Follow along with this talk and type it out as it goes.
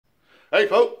Hey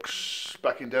folks,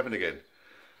 back in Devon again.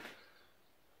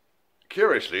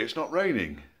 Curiously, it's not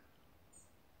raining.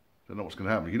 Don't know what's going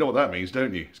to happen. You know what that means,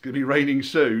 don't you? It's going to be raining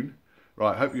soon.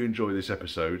 Right, hope you enjoy this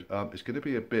episode. It's going to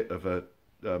be a bit of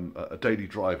a daily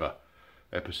driver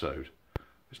episode.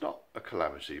 It's not a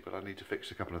calamity, but I need to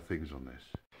fix a couple of things on this.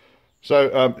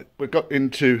 So we've got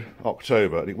into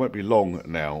October, and it won't be long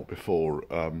now before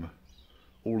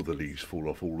all of the leaves fall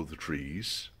off all of the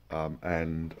trees.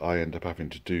 And I end up having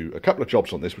to do a couple of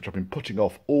jobs on this, which I've been putting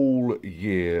off all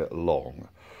year long.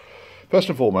 First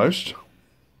and foremost,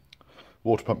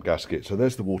 water pump gasket. So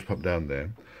there's the water pump down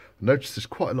there. Notice there's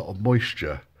quite a lot of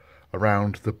moisture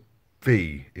around the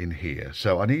V in here.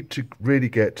 So I need to really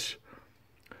get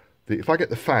if I get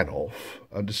the fan off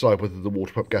and decide whether the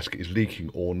water pump gasket is leaking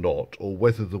or not, or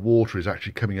whether the water is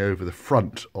actually coming over the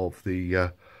front of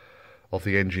the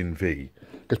engine V.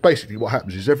 Because basically what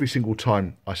happens is every single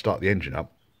time I start the engine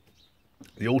up,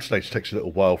 the alternator takes a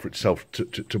little while for itself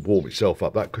to warm itself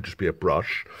up. That could just be a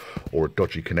brush or a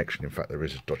dodgy connection. In fact, there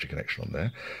is a dodgy connection on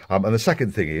there. And the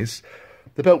second thing is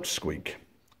the belts squeak.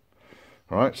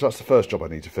 All right, so that's the first job I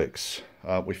need to fix.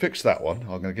 We fixed that one.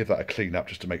 I'm going to give that a clean up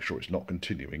just to make sure it's not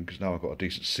continuing, because now I've got a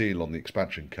decent seal on the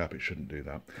expansion cap. It shouldn't do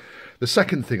that. The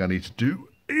second thing I need to do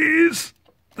is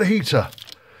the heater.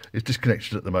 It's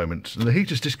disconnected at the moment, and the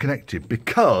heater's disconnected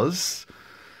because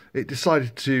it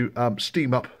decided to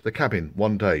steam up the cabin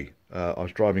one day. I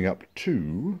was driving up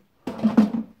to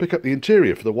pick up the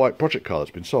interior for the white project car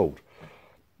that's been sold,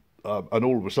 and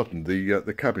all of a sudden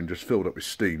the cabin just filled up with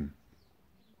steam.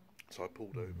 So I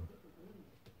pulled over.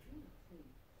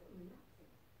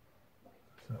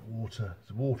 So that water,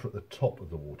 there's water at the top of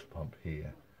the water pump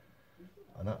here,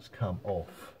 and that's come off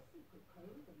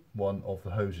one of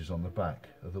the hoses on the back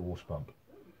of the water pump.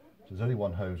 So there's only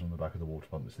one hose on the back of the water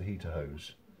pump, it's the heater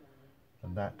hose,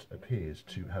 and that appears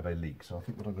to have a leak. So I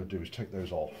think what I'm going to do is take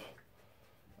those off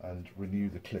and renew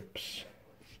the clips.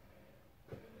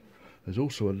 There's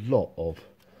also a lot of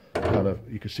kind of,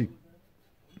 you can see,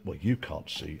 well, you can't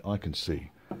see, I can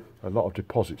see a lot of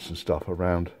deposits and stuff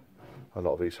around a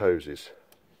lot of these hoses.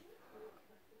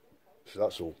 So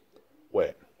that's all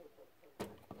wet.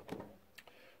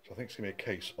 I think it's going to be a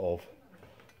case of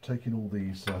taking all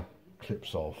these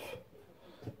clips off,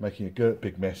 making a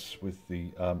big mess with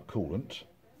the coolant,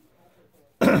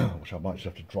 which I might just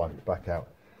have to drive it back out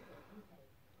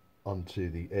onto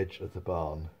the edge of the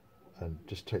barn and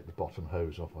just take the bottom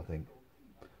hose off. I think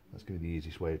that's going to be the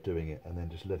easiest way of doing it, and then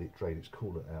just let it drain its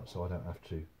coolant out so I don't have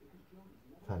to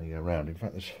fanning around. In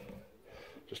fact, there's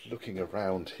just looking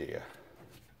around here.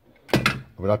 I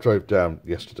mean, I drove down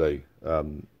yesterday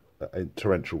in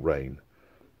torrential rain,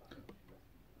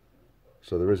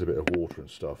 so there is a bit of water and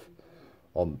stuff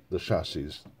on the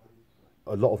chassis.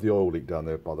 A lot of the oil leak down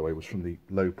there, by the way, was from the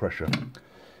low pressure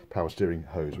power steering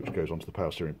hose which goes onto the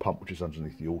power steering pump, which is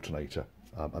underneath the alternator,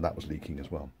 and that was leaking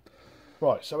as well.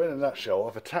 Right, so in a nutshell,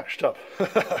 I've attached up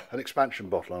an expansion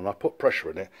bottle and I've put pressure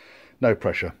in it. No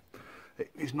pressure. It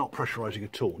is not pressurising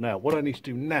at all. Now, what I need to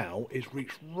do now is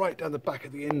reach right down the back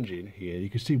of the engine here.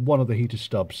 You can see one of the heater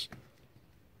stubs.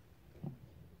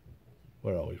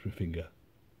 Where are we with my finger?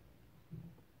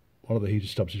 One of the heater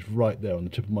stubs is right there on the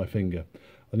tip of my finger.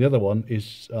 And the other one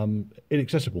is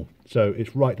inaccessible. So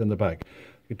it's right down the back.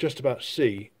 You can just about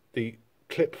see the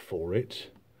clip for it.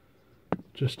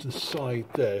 Just to the side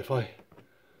there.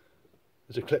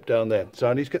 There's a clip down there. So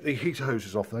I need to get the heater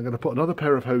hoses off. And I'm going to put another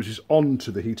pair of hoses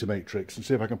onto the heater matrix and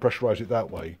see if I can pressurise it that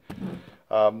way.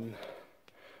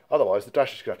 Otherwise, the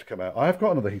dash is going to have to come out. I have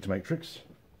got another heater matrix.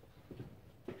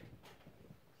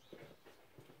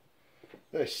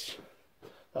 That's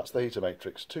the heater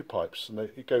matrix, 2 pipes, and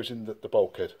it goes in the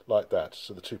bulkhead like that,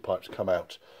 so the 2 pipes come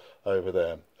out over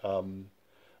there.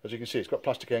 As you can see, it's got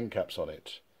plastic end caps on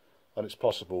it, and it's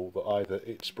possible that either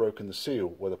it's broken the seal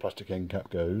where the plastic end cap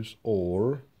goes,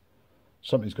 or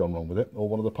something's gone wrong with it, or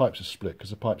one of the pipes is split, because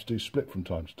the pipes do split from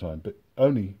time to time, but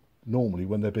only normally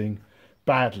when they're being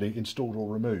badly installed or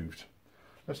removed.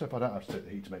 Let's hope I don't have to take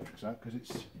the heater matrix out, because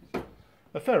it's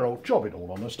a fair old job in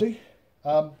all honesty.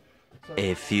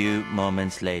 A few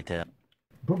moments later.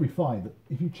 You'll probably find that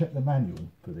if you check the manual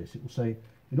for this, it will say,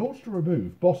 in order to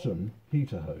remove bottom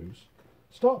heater hose,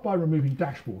 start by removing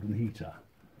dashboard and heater.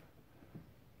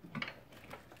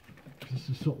 This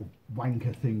is the sort of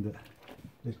wanker thing that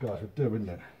these guys would do, isn't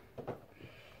it?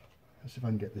 Let's see if I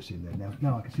can get this in there.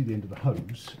 Now I can see the end of the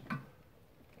hose.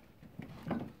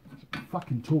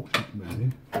 Fucking torque keeps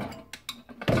moving.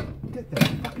 Get there,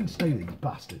 fucking stay there, you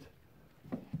bastard.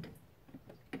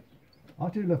 I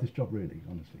do love this job, really,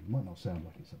 honestly. It might not sound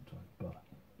like it sometimes, but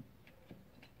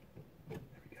there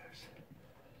he goes.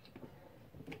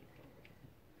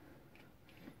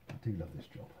 do love this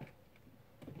job.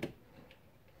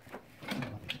 I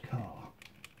love this car.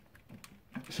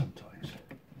 Sometimes.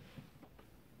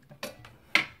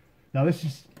 Now this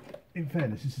is, in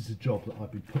fairness, this is a job that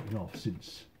I've been putting off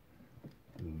since,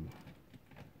 I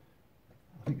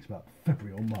think it's about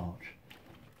February or March.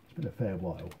 It's been a fair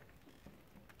while.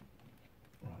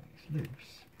 Right, it's loose.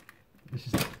 This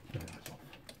is, there, that's off.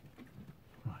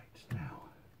 Right, now.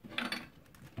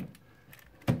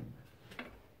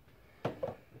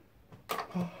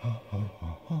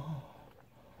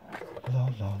 La la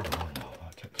la la.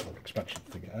 I'll take this old expansion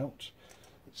thing out.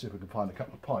 Let's see if we can find a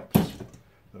couple of pipes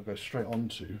that'll go straight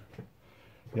onto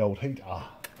the old heater.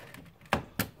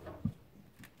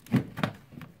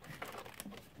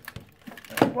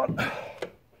 There's one. And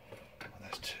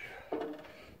there's two.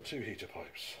 Two heater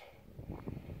pipes.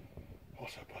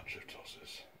 What a bunch of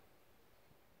tossers.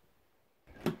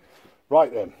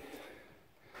 Right then.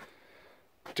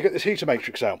 To get this heater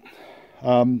matrix out,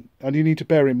 and you need to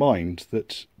bear in mind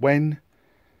that when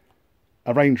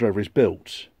a Range Rover is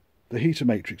built, the heater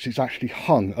matrix is actually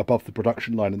hung above the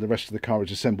production line and the rest of the car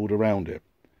is assembled around it.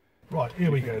 Right,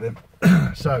 here we go then.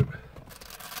 So,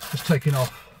 just taking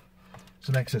off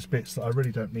some excess bits that I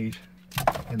really don't need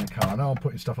in the car. Now I'm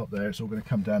putting stuff up there, it's all going to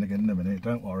come down again in a minute,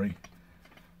 don't worry.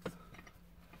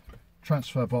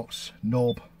 Transfer box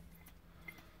knob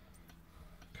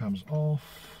comes off.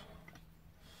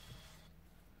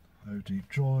 Oh deep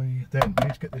joy. Then we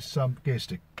need to get this gear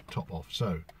stick top off.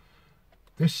 So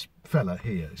this fella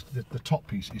here, the top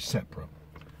piece is separate.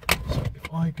 So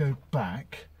if I go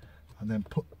back and then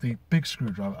put the big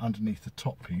screwdriver underneath the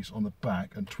top piece on the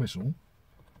back and twistle,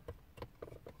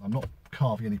 I'm not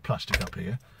carving any plastic up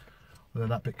here, and then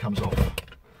that bit comes off.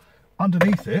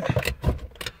 Underneath it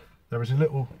there is a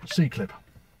little C-clip.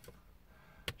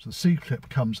 So the C-clip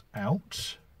comes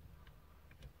out.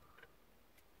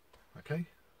 Okay.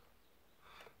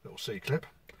 Little C-clip,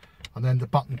 and then the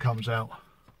button comes out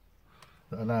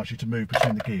that allows you to move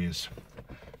between the gears.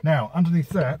 Now underneath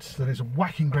that there is a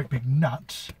whacking great big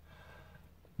nut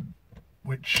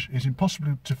which is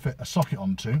impossible to fit a socket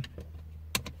onto,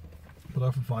 but I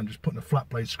often find just putting a flat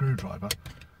blade screwdriver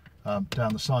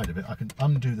down the side of it, I can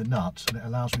undo the nut and it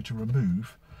allows me to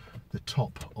remove the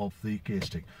top of the gear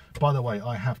stick. By the way,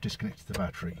 I have disconnected the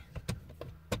battery.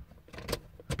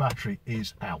 The battery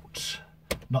is out.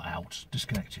 Not out,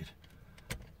 disconnected.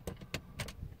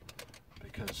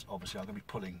 Because obviously I'm going to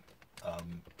be pulling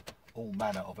all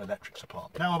manner of electrics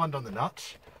apart. Now I've undone the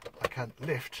nut, I can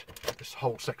lift this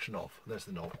whole section off. There's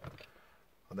the knob,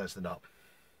 and there's the nut.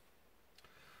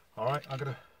 Alright, I'm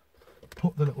going to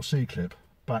put the little C-clip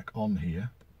back on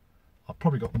here. I've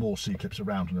probably got more C-clips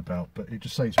around and about, but it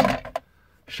just saves me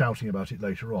shouting about it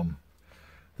later on.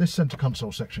 This centre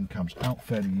console section comes out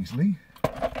fairly easily.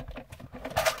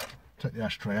 Take the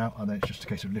ashtray out, and then it's just a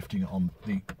case of lifting it on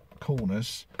the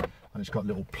corners, and it's got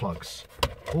little plugs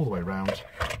all the way around,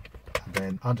 and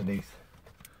then underneath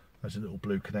there's a little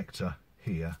blue connector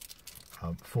here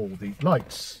for the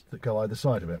lights that go either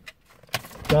side of it.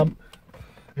 Done.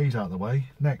 He's out of the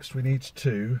way. Next we need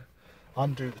to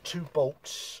undo the two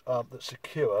bolts that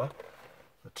secure.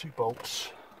 The two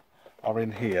bolts are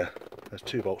in here. There's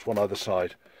two bolts, one either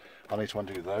side. I need to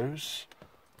undo those.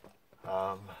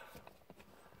 How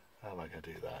am I going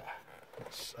to do that?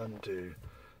 Let's undo,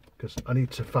 because I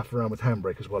need to faff around with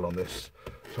handbrake as well on this.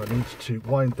 So I need to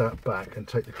wind that back and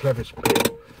take the clevis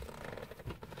pin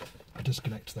and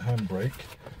disconnect the handbrake.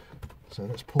 So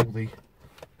let's pull the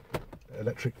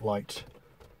electric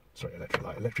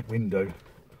window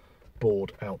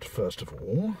board out first of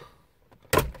all.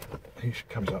 He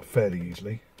comes out fairly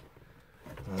easily.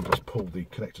 And just pull the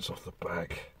connectors off the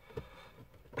back,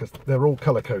 because they're all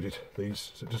colour coded,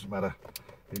 these, so it doesn't matter.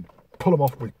 You pull them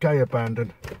off with gay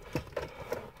abandon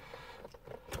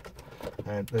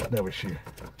and there's no issue.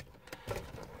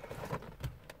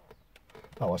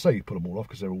 Oh, I say you pull them all off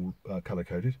because they're all colour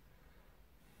coded.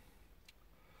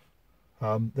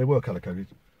 They were colour coded,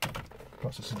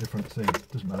 perhaps it's a different thing,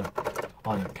 doesn't matter,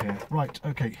 I don't care. Right,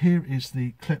 okay, here is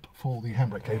the clip for the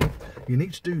handbrake cable. You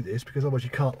need to do this because otherwise you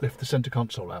can't lift the centre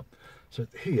console out. So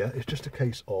here it's just a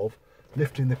case of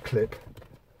lifting the clip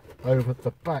over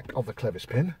the back of the clevis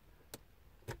pin.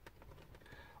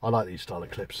 I like these style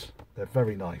of clips, they're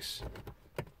very nice.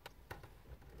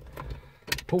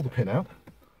 Pull the pin out.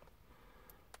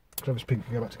 Clevis pin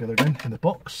can go back together again in the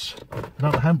box.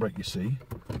 Now the handbrake, you see,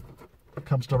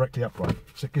 comes directly upright,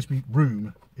 so it gives me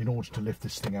room in order to lift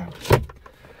this thing out.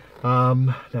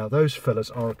 Now those fellas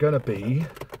are going to be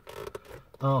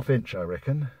 1/2 inch, I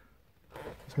reckon.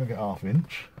 It's going to get 1/2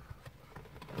 inch.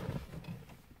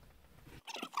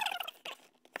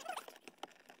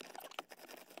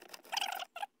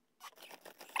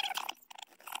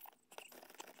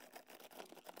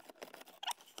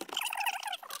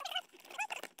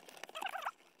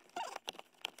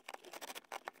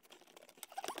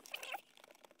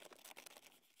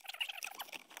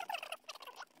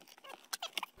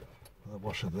 the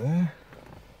washer there.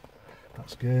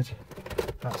 That's good.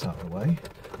 That's out of the way.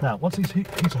 Now, once these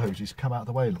heater hoses come out of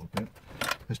the way a little bit,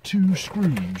 there's 2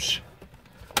 screws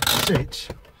that sit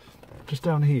just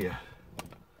down here.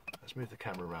 Let's move the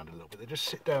camera around a little bit. They just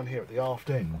sit down here at the aft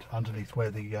end, underneath where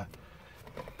the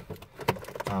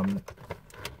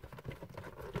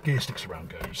gear sticks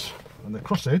around goes. And they're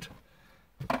crosshead,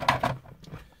 and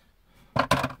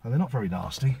they're not very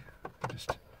nasty.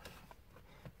 Just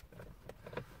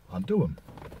undo them.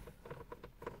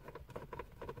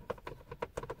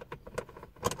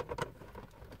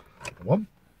 One.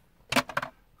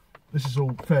 This is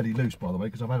all fairly loose, by the way,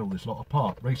 because I've had all this lot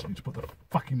apart recently to put the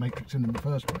fucking matrix in the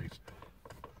first place.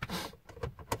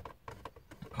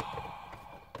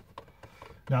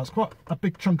 Now, it's quite a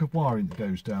big chunk of wiring that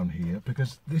goes down here,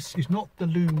 because this is not the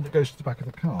loom that goes to the back of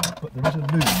the car, but there is a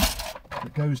loom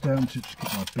that goes down to, just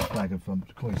keep my big bag of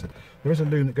coins there. There is a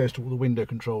loom that goes to all the window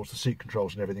controls, the seat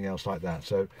controls and everything else like that.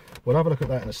 So we'll have a look at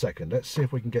that in a second. Let's see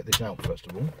if we can get this out first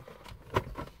of all.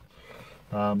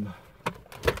 So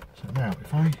now,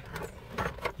 if I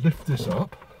lift this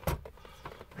up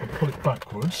and pull it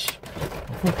backwards,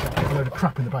 unfortunately I've got a load of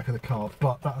crap in the back of the car,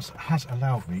 but that has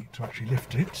allowed me to actually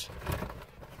lift it.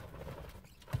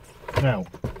 Now,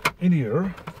 in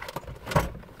here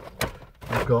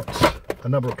I've got a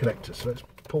number of connectors, so let's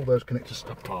pull those connectors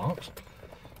apart.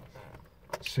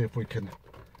 See if we can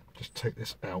just take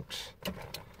this out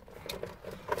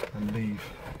and leave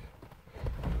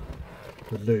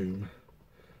the loom,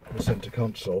 the centre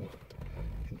console,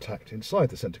 intact inside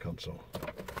the centre console.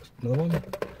 Another one, a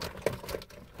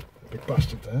big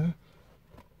bastard there.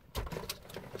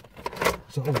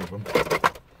 Is that all of them?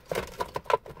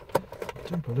 I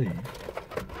do believe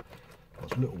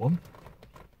that's a little one.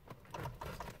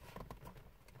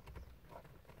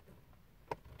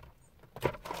 I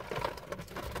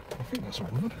think that's all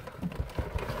of them.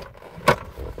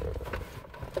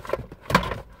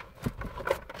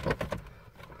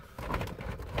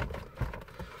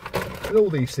 And all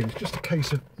these things, just a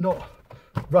case of not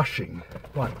rushing.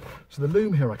 Right, so the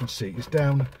loom here I can see is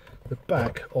down the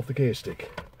back of the gear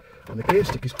stick, and the gear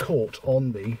stick is caught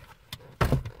on the,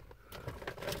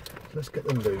 let's get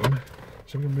the loom,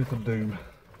 so we can move the loom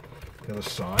the other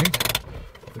side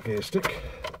of the gear stick.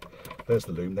 There's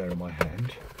the loom there in my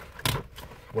hand.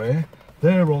 Where?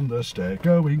 There on the stair,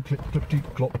 going clip clippity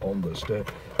clop on the stair.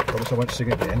 Promise I won't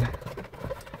sing again.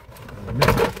 And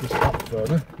lift this up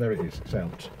further. There it is, it's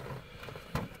out.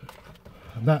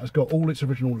 And that has got all its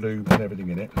original lube and everything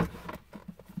in it.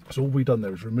 So all we've done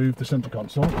there is remove the centre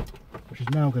console, which is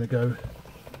now going to go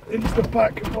into the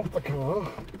back of the car,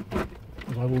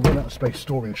 as I will run out of space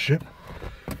storing shit.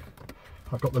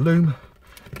 I've got the loom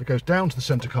that goes down to the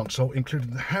centre console,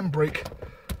 including the handbrake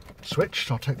switch,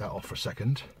 so I'll take that off for a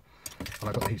second. And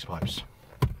I've got the heater pipes.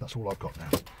 That's all I've got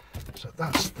now. So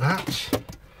that's that,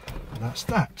 and that's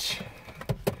that.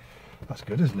 That's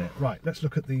good, isn't it? Right, let's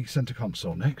look at the centre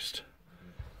console next.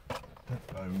 That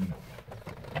bone.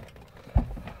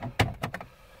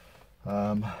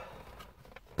 That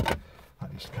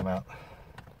needs to come out.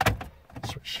 The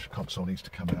switch console needs to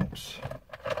come out.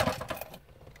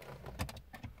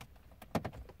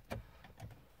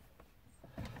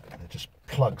 They're just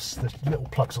plugs. There's little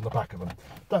plugs on the back of them.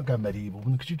 Don't go medieval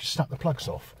because you just snap the plugs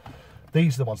off.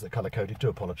 These are the ones that are colour coded. Do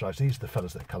apologise. These are the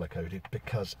fellas that are colour coded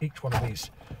because each one of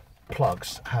these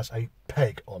plugs has a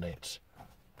peg on it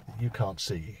that you can't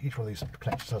see. Each one of these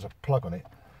connectors has a plug on it,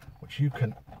 which you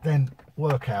can then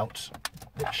work out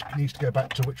which needs to go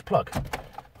back to which plug.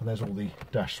 And there's all the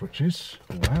dash switches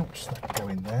all out. So that can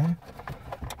go in there.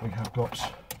 We have got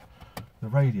the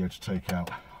radio to take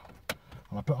out.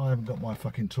 And I bet I haven't got my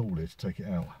fucking tool here to take it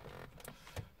out.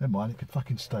 Never mind, it could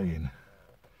fucking stay in.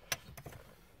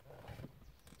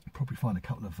 Probably find a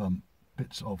couple of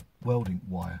bits of welding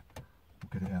wire.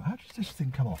 We'll get it out. How does this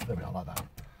thing come off? There we are, like that.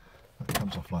 That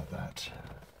comes off like that.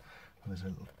 And there's a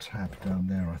little tab down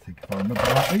there, I think, if I remember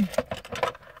rightly.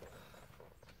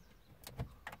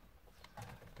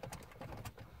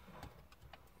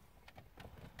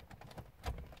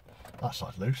 That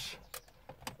side's loose.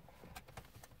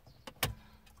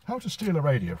 How to steal a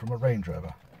radio from a Range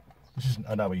Rover. This isn't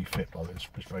an OE fit, by this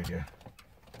radio.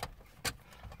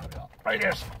 There we are.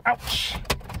 Radius! Ouch!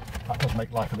 That does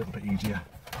make life a little bit easier.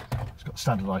 It's got a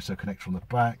standard ISO connector on the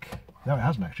back. No, it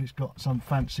hasn't actually. It's got some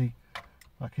fancy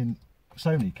fucking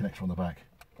Sony connector on the back.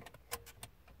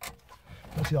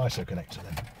 Where's the ISO connector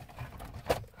then?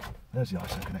 There's the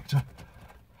ISO connector.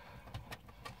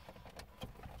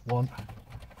 One,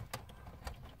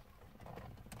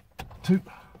 two,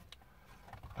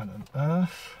 and an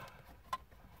earth,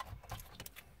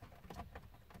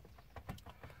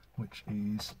 which which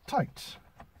is tight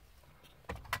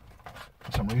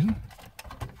for some reason.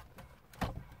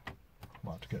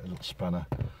 Might have to get a little spanner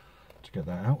to get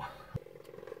that out.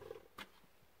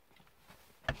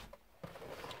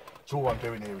 So all I'm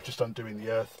doing here is just undoing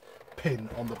the earth pin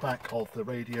on the back of the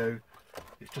radio.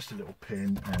 It's just a little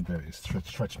pin, and there it is,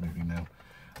 thread's moving now,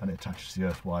 and it attaches the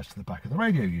earth wires to the back of the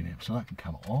radio unit, so that can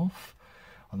come off.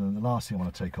 And then the last thing I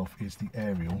want to take off is the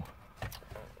aerial,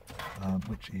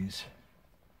 which is,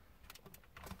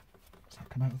 does that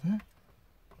come out of there?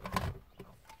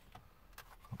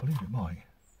 I believe it might.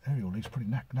 Aerial leaves pretty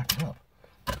knackered up.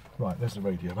 Right, there's the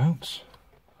radio mounts.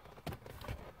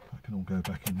 That can all go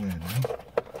back in there now.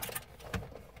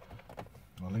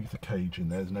 I'll leave the cage in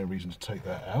there, there's no reason to take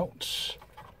that out.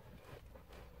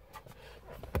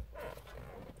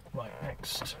 Right,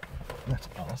 next, let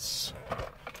us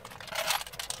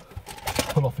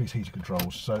pull off these heater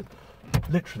controls. So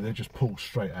literally they just pull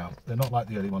straight out. They're not like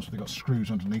the early ones where they've got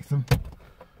screws underneath them.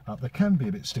 They can be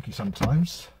a bit sticky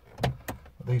sometimes,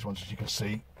 but these ones, as you can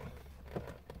see,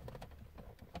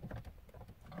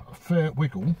 a fair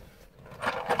wiggle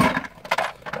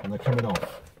and they're coming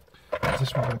off. Is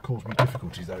this one going to cause me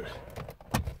difficulty though?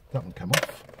 That one come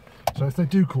off. So if they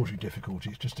do cause you difficulty,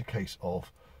 it's just a case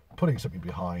of putting something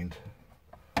behind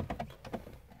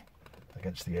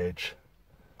against the edge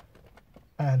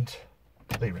and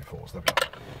leaving it forwards. There we go.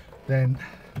 Then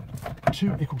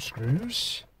 2 equal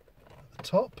screws at the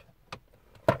top.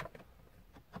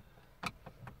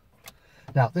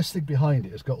 Now this thing behind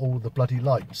it has got all the bloody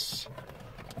lights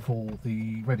for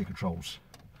the radio controls,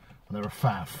 and they're a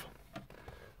faff.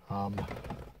 I'll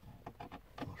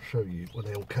show you when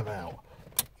they all come out.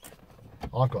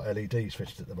 I've got LEDs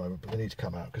fitted at the moment, but they need to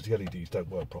come out because the LEDs don't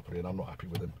work properly and I'm not happy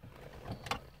with them.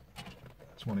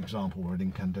 That's one example where an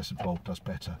incandescent bulb does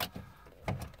better.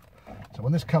 So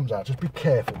when this comes out, just be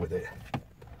careful with it.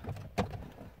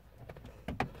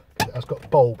 It has got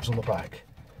bulbs on the back.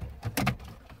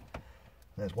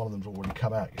 There's one of them's already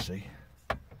come out, you see.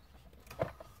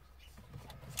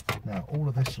 Now all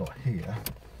of this lot here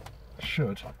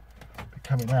should be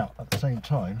coming out at the same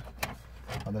time,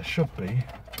 and there should be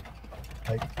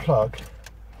a plug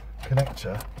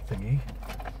connector thingy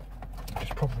which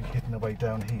is probably hidden away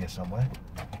down here somewhere.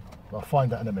 But I'll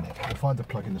find that in a minute. We'll find the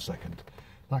plug in a second.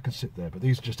 That can sit there, but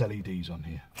these are just LEDs on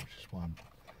here, which is why I'm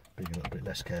being a little bit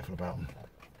less careful about them.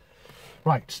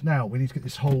 Right, now we need to get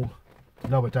this whole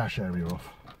lower dash area off.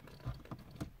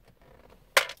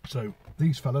 So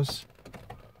these fellas,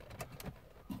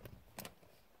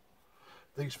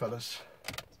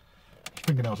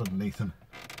 fingernails underneath them,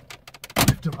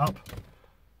 lift them up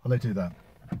and they do that.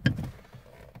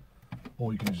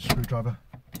 Or you can use a screwdriver.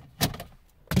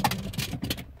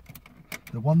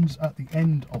 The ones at the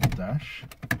end of the dash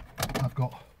have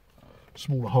got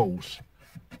smaller holes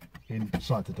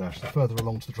inside the dash. The further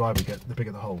along to the driver you get, the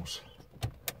bigger the holes.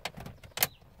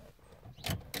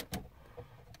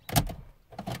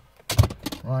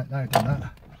 Right, now you've done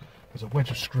that, there's a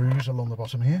wedge of screws along the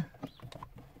bottom here.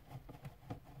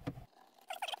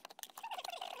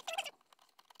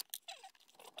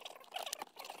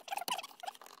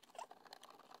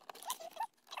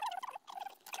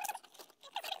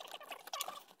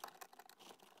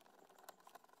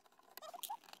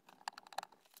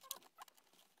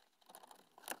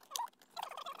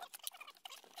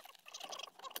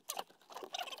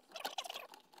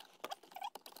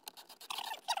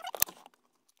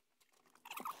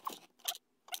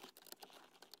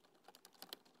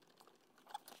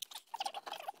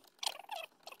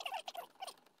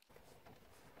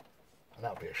 And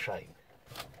that would be a shame.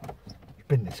 You've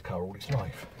been in this car all its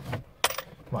life.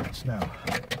 Right, now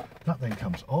that then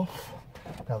comes off.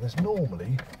 Now there's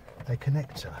normally a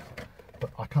connector, but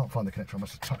I can't find the connector. I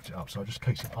must have tucked it up, so I just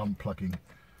case of unplugging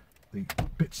the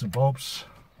bits and bobs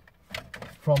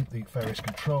from the various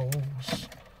controls.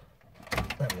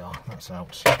 There we are, that's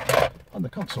out. And the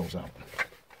console's out.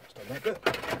 Just done that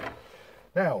bit.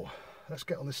 Now, let's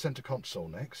get on this centre console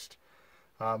next.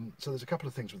 So there's a couple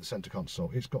of things with the centre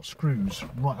console. It's got screws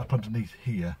right up underneath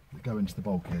here that go into the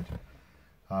bulkhead,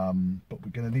 but we're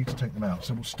going to need to take them out.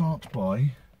 So we'll start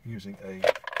by using a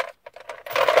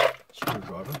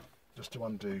screwdriver just to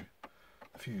undo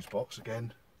the fuse box.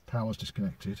 Again, power's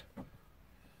disconnected.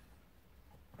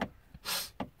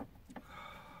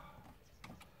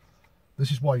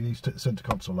 This is why you need to take the centre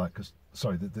console out, because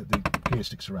sorry, the gear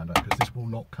sticks around out, because this will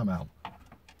not come out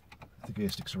if the gear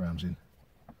sticks around in.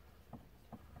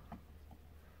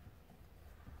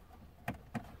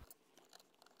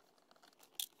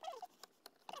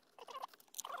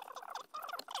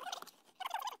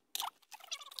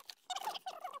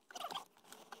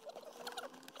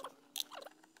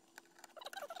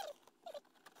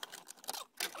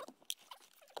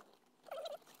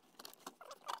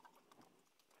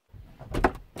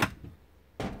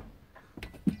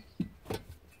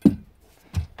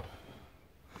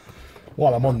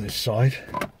 while I'm on this side,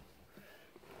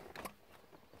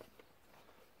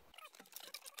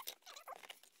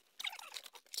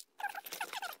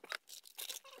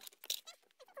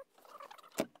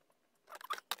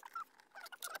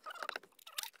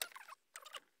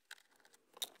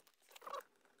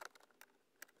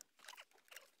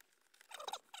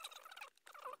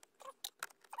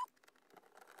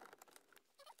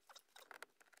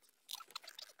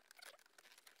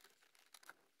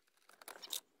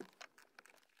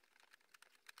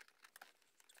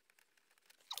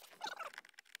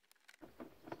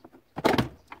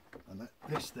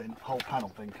 this then whole panel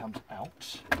thing comes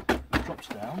out, drops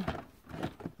down,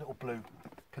 little blue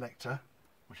connector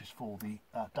which is for the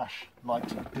dash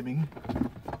light dimming,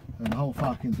 and the whole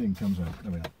fucking thing comes out.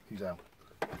 There we are, he's out.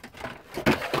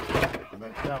 And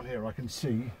then down here I can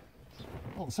see,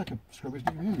 oh, the second screw isn't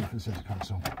even in here for the centre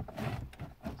console.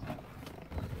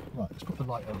 Right, let's put the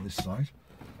light over this side.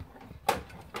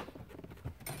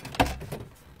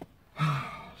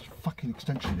 Fucking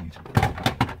extension lead.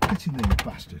 Get in there, you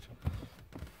bastard.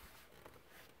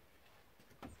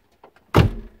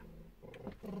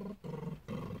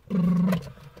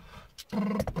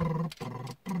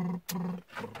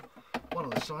 One on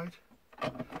the side,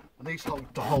 and these hold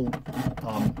the whole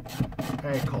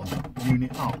aircon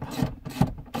unit up.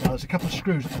 Now there's a couple of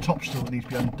screws at the top still that need to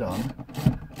be undone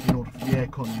in order for the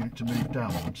aircon unit to move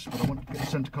downwards, but I want to get the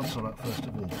centre console out first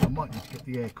of all. I might need to get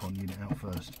the aircon unit out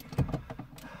first.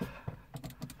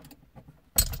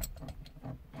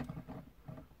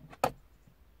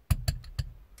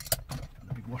 And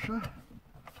the big washer.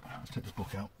 Let's take this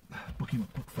book out.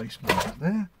 Book face goes out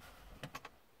there.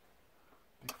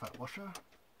 Big fat washer.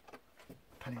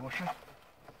 Penny washer.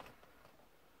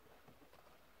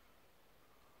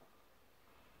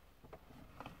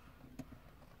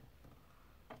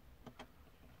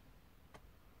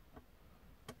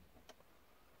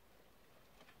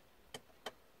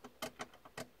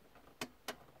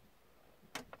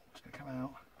 It's going to come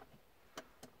out.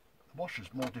 The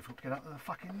washer's more difficult to get out than the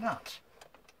fucking nut.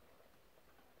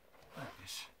 There it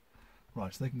is.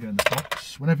 Right, so they can go in the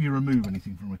box. Whenever you remove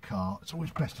anything from a car, it's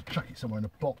always best to chuck it somewhere in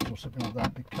a box or something like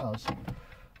that, because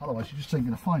otherwise you just ain't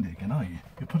going to find it again, are you?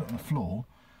 You put it on the floor,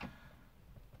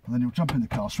 and then you'll jump in the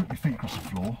car, sweep your feet across the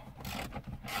floor,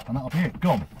 and that'll be it,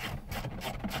 gone.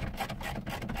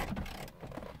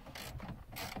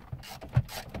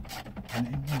 And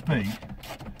it will be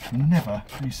never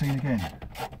be seen again.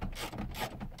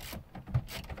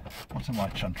 What am I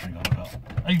chuntering on about?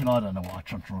 Even I don't know what I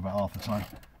chunter on about half the time.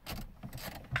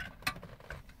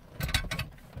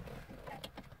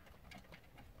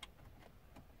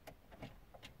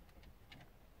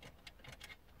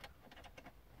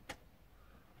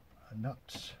 A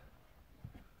nut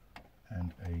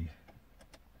and a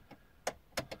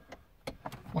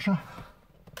washer.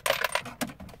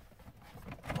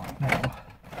 Right, now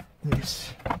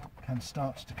this can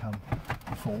start to come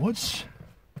forwards.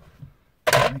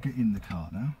 Let me get in the car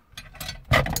now.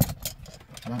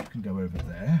 Lamp can go over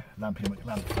there, lampy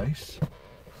McLamp face.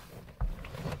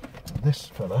 And this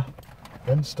fella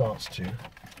then starts to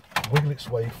wiggle its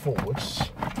way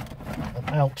forwards and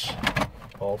out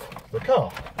of the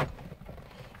car.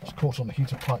 It's caught on the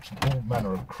heater pipes and all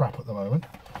manner of crap at the moment.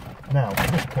 Now,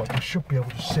 at this point, you should be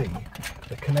able to see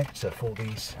the connector for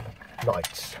these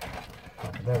lights.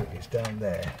 And there it is, down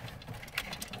there.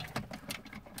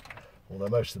 Although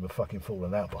most of them are fucking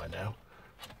fallen out by now.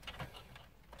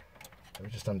 Let me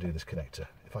just undo this connector,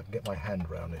 if I can get my hand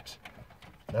around it.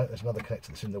 No, there's another connector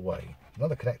that's in the way.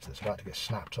 Another connector that's about to get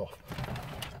snapped off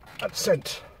and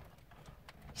sent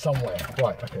somewhere.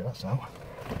 Right, okay, that's out.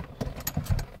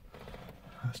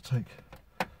 Let's take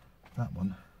that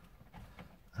one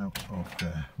out of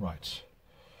there. Right,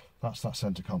 that's that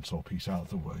centre console piece out of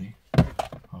the way.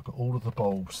 I've got all of the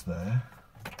bulbs there,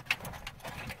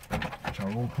 which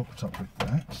are all hooked up with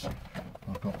that.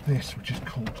 I've got this, which is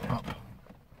caught up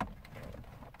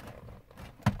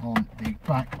on the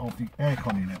back of the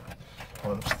aircon unit, by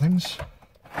the looks of things.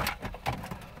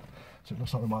 So it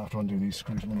looks like we might have to undo these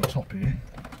screws on the top here.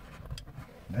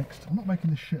 Next, I'm not making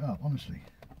this shit up, honestly.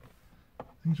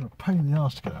 These are a pain in the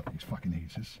arse to get out, these fucking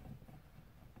heaters.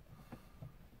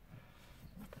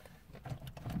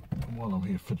 And while I'm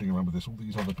here fiddling around with this, all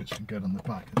these other bits can go on the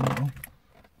back as well.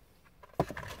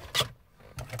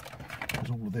 Because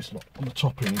all of this lot on the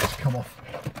top here needs to come off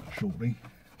shortly.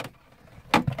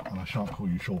 And I shan't call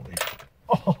you shortly.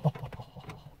 Oh.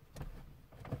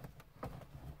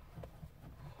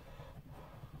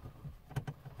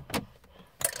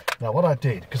 Now what I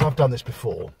did, because I've done this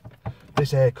before,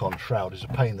 this aircon shroud is a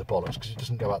pain in the bollocks because it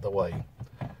doesn't go out the way.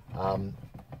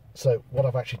 So what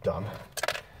I've actually done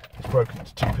It's broken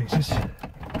into 2 pieces.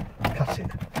 Cut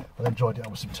it, and then joined it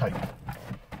up with some tape.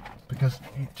 Because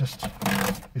it just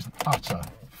is an utter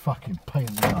fucking pain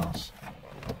in the arse.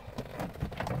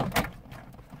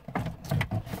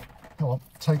 Come on,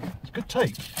 tape. It's good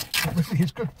tape. It really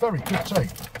is good, very good tape.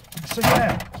 You can see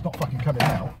now, it's not fucking coming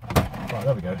out. Right,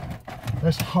 there we go.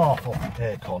 There's half of the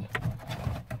aircon.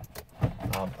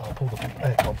 I'll pull the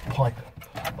aircon pipe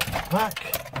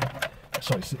back.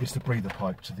 Sorry, it's the breather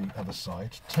pipe to the other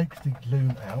side. Take the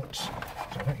loom out. So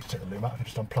I don't need to take the loom out, I can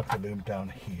just unplug the loom down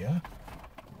here.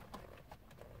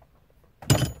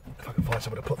 If I can find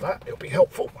somewhere to put that, it'll be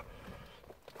helpful.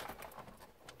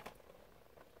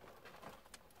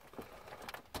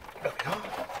 There we are.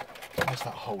 There's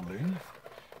that whole loom.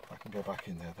 I can go back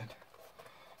in there then.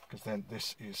 Because then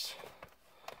this is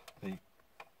the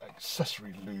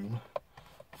accessory loom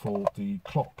for the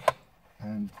clock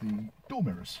and the door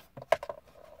mirrors.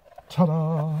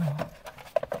 Ta-da!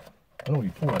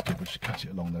 And all I did was just cut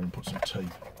it along there and put some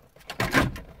tape.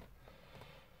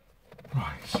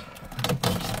 Right,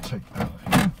 let's just take that out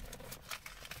of here.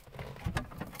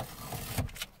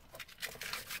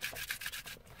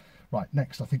 Right,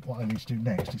 next, I think what I need to do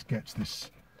next is get this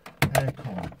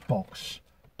aircon box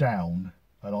down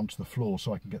and onto the floor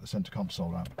so I can get the centre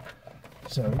console out.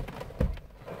 So,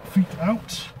 feet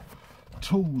out,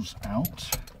 tools out,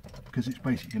 because it's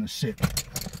basically going to sit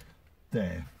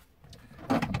there.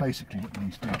 And basically what you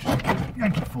need to do is just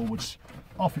yank it forwards,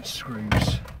 off its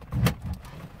screws.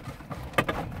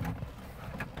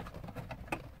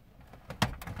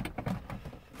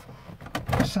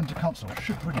 The centre console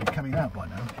should really be coming out by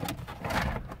now.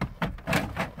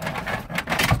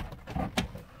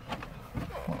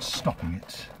 What's stopping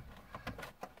it?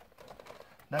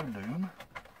 No loom.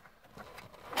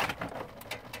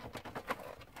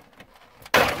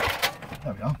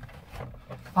 There we are.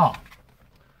 Ah,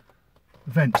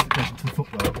 the vent that goes into the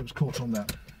footwell, it was caught on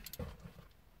that.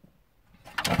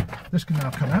 This can now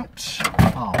come out.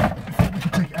 Ah, before we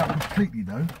can take it out completely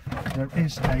though, there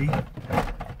is a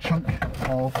chunk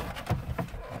of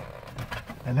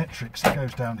electrics that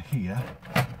goes down here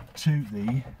to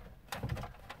the...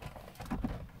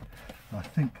 I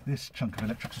think this chunk of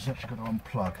electrics is actually going to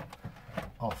unplug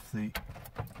off the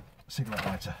cigarette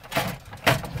lighter.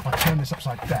 So if I turn this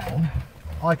upside down,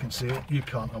 I can see it, you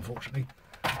can't unfortunately.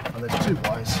 And there's 2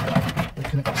 wires that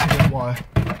connect the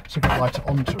cigarette lighter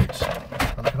onto it.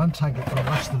 And I can untangle it from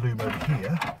the rest of the loom over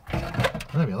here.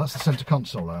 There we are, that's the centre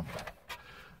console out.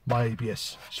 My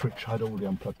ABS switch I'd already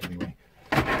unplugged anyway.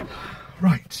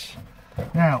 Right,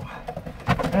 now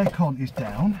aircon is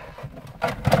down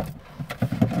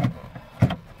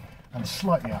and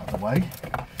slightly out of the way.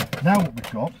 Now what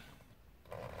we've got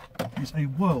is a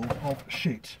world of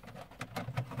shit.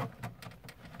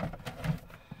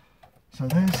 So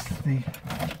there's the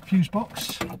fuse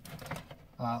box,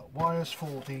 wires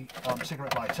for the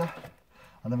cigarette lighter,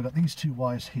 and then we've got these 2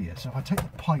 wires here. So if I take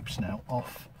the pipes now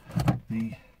off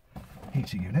the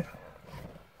heater unit,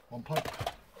 1 pipe,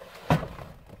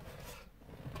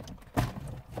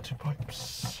 2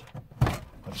 pipes,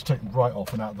 I just take them right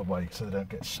off and out of the way so they don't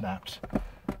get snapped.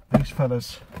 These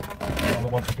fellas are the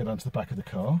ones that get onto the back of the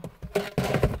car, to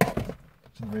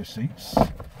the rear seats.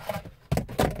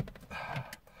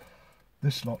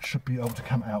 This lot should be able to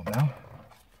come out now.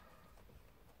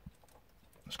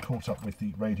 It's caught up with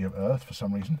the radio earth for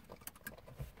some reason.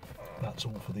 That's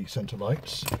all for the centre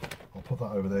lights. I'll put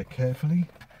that over there carefully.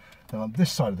 Now on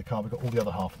this side of the car we've got all the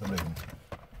other half of the loom.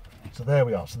 So there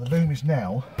we are. So the loom is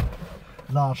now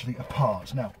largely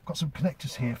apart. Now I've got some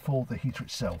connectors here for the heater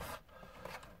itself.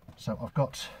 So I've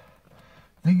got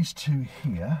these 2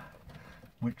 here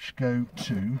which go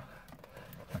to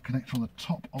a connector on the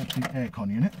top of the aircon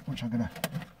unit, which I'm going to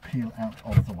peel out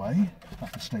of the way.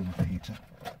 That can stay with the heater.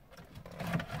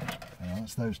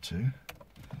 That's those 2. And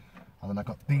then I've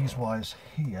got these wires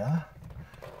here,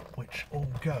 which all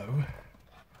go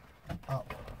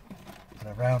up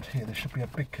and around here. There should be a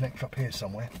big connector up here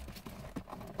somewhere.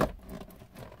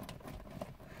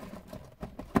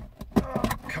 Oh,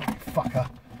 come on, fucker.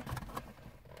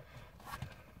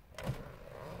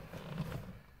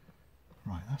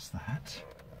 Right, that's that.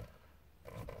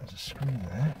 There's a screw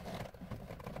there.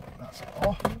 That's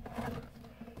off.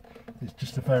 There's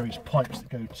just the various pipes that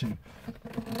go to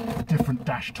different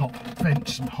dash top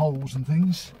vents and holes and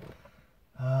things.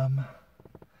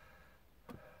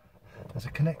 There's a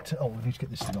connector. Oh, we need to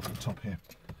get this thing off the top here.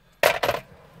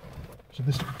 So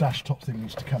this dash top thing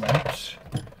needs to come out.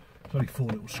 There's only 4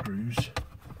 little screws.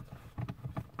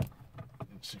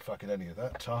 Didn't see fucking any of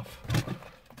that. Tough.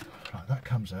 Right, that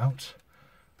comes out,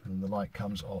 and then the light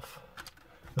comes off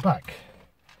the back.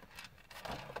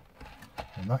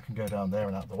 And that can go down there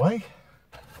and out the way.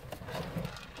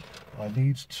 I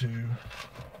need to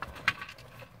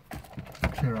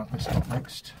clear out this top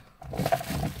next.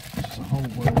 There's a whole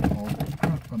world of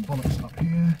crap and bollocks up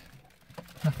here.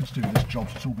 Nothing to do with this job,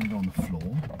 so it's all going to go on the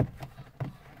floor.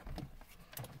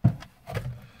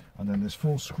 And then there's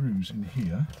 4 screws in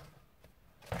here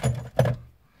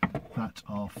that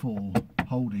are for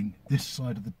holding this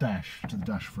side of the dash to the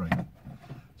dash frame.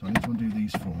 So I need to undo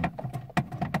these 4.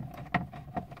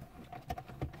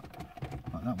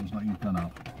 Right, that one's not even done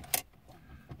up.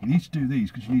 You need to do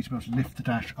these because you need to be able to lift the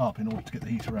dash up in order to get the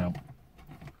heater out.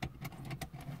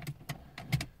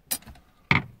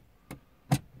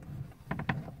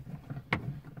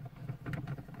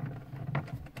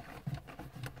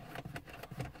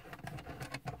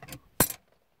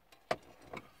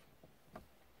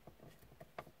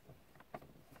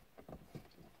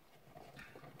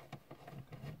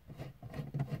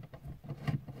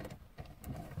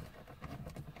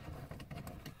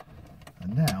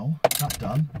 And now that's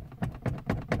done,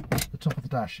 the top of the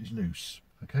dash is loose.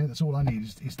 Okay, that's all I need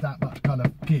is that much kind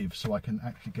of give so I can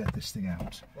actually get this thing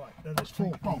out. Right, then there's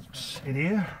 4 bolts in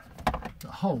here that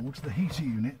hold the heater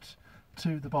unit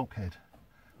to the bulkhead.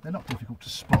 They're not difficult to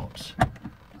spot,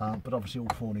 but obviously all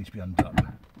 4 need to be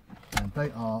undone. And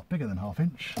they are bigger than 1/2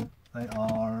 inch. They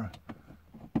are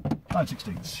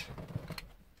 9/16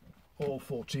 or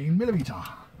 14mm.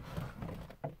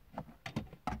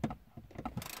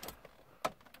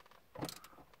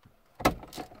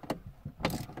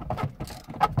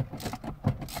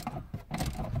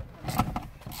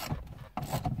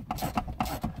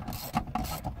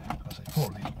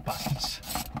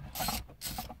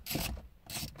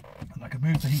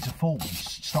 Move the heater forwards,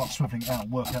 start swiveling it out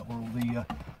and work out where all the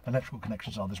electrical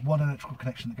connections are. There's one electrical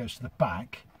connection that goes to the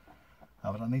back,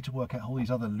 but I need to work out how all these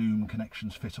other loom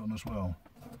connections fit on as well.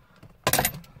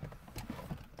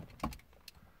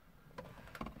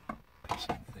 Piece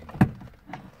of thing.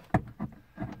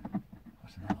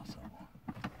 What's an arsehole?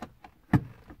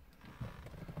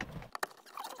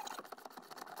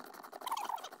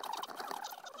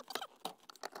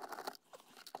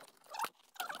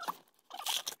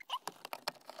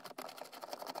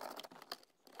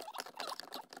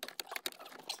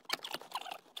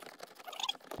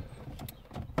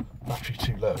 Battery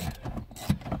too low.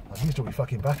 I've used all my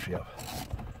fucking battery up.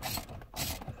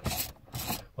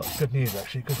 Well, it's good news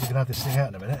actually, because we can have this thing out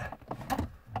in a minute.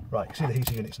 Right, you see the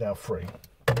heater unit's now free.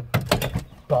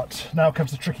 But now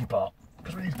comes the tricky part,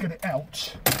 because we need to get it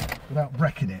out without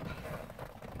wrecking it.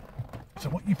 So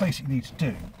what you basically need to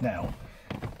do now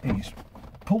is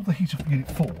pull the heater unit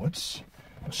forwards,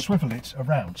 but swivel it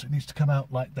around, so it needs to come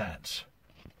out like that.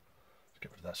 Let's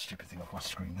get rid of that stupid thing off my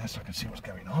screen there so I can see what's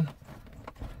going on.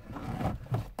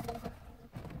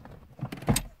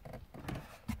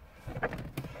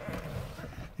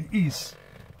 It is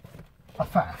a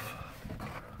faff,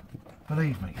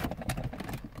 believe me.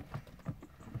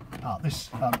 This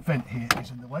vent here is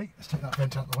in the way. Let's take that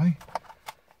vent out of the way.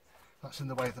 That's in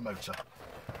the way of the motor.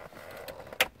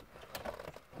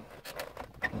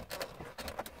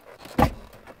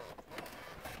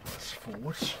 That's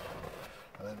forwards,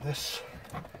 and then this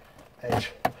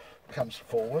edge comes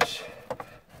forwards,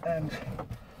 and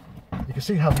you can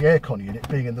see how the aircon unit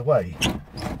being in the way,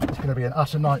 it's going to be an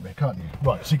utter nightmare, can't you?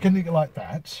 Right, so you can do it like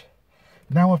that.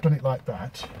 Now I've done it like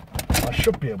that, I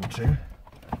should be able to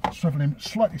swivel him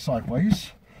slightly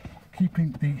sideways,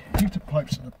 keeping the heater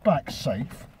pipes at the back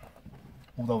safe,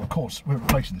 although of course we're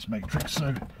replacing this matrix,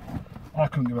 so I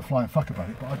couldn't give a flying fuck about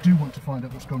it, but I do want to find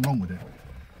out what's gone wrong with it.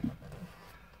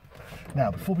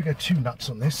 Now, before we go too nuts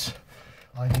on this,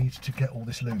 I need to get all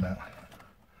this loom out.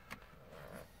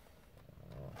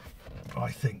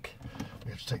 I think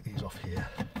we have to take these off here.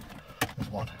 There's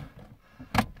 1,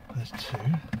 there's 2.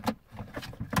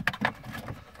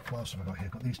 What else have I got here?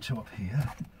 I've got these 2 up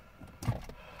here,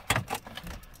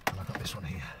 and I've got this one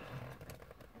here.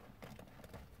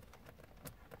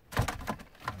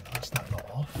 That's that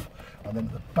lot off, and then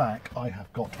at the back I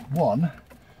have got 1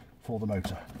 for the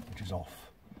motor, which is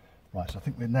off. Right, so I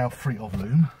think we're now free of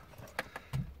loom.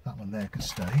 That one there can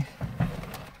stay.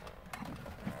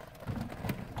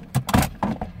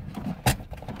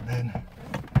 And then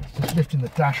just lifting the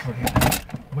dash really,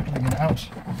 wiggling it out.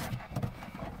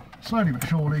 Slowly but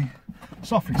surely,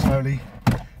 softly slowly,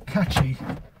 catchy,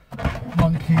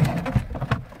 monkey,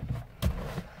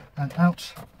 and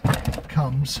out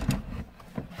comes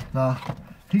the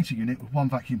heater unit with 1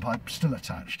 vacuum pipe still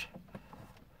attached.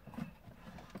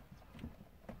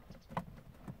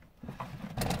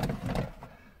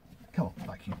 Come on,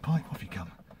 vacuum pipe, off you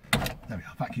come. There we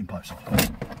are, vacuum pipe's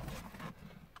off.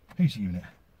 Heater unit.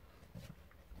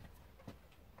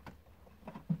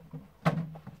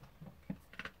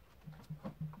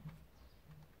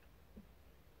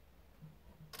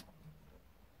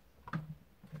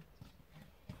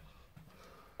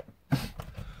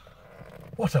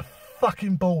 What a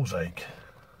fucking balls ache.